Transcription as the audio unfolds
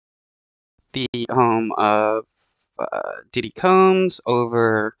the home of Diddy Combs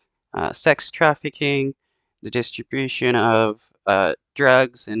over sex trafficking, the distribution of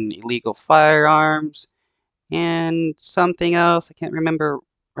drugs and illegal firearms, and something else I can't remember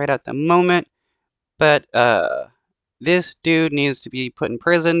right at the moment. But this dude needs to be put in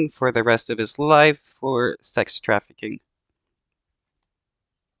prison for the rest of his life for sex trafficking.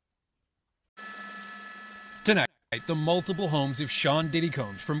 Tonight, the multiple homes of Sean Diddy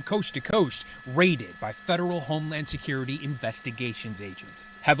Combs from coast to coast raided by federal Homeland Security investigations agents.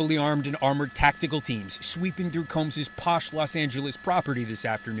 Heavily armed and armored tactical teams sweeping through Combs' posh Los Angeles property this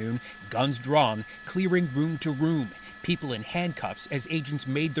afternoon, guns drawn, clearing room to room, people in handcuffs as agents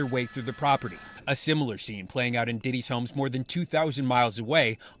made their way through the property. A similar scene playing out in Diddy's homes more than 2,000 miles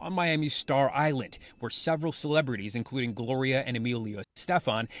away on Miami's Star Island, where several celebrities, including Gloria and Emilio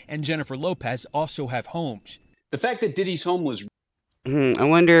Estefan and Jennifer Lopez, also have homes. The fact that Diddy's home was... I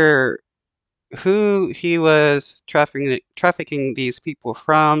wonder who he was trafficking these people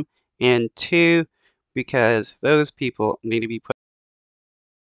from, and to, because those people need to be put.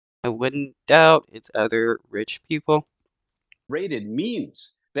 I wouldn't doubt it's other rich people. raided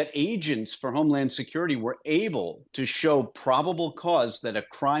means that agents for Homeland Security were able to show probable cause that a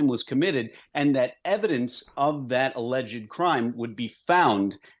crime was committed and that evidence of that alleged crime would be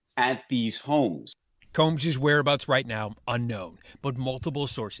found at these homes. Combs' whereabouts right now, unknown, but multiple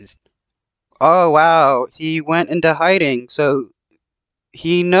sources. Oh, wow. He went into hiding, so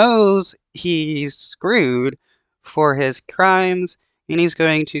he knows he's screwed for his crimes, and he's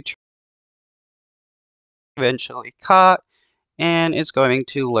going to eventually caught, and it's going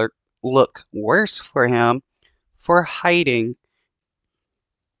to look worse for him for hiding.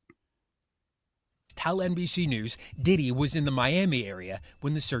 Tell NBC News Diddy was in the Miami area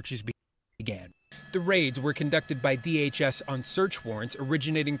when the searches began. The raids were conducted by DHS on search warrants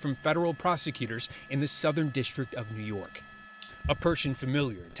originating from federal prosecutors in the Southern District of New York. A person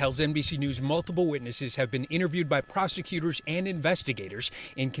familiar tells NBC News multiple witnesses have been interviewed by prosecutors and investigators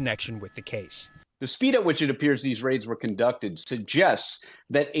in connection with the case. The speed at which it appears these raids were conducted suggests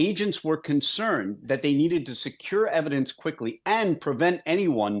that agents were concerned that they needed to secure evidence quickly and prevent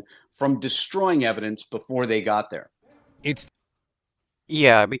anyone from destroying evidence before they got there.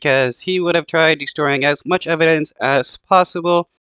 Yeah, because he would have tried destroying as much evidence as possible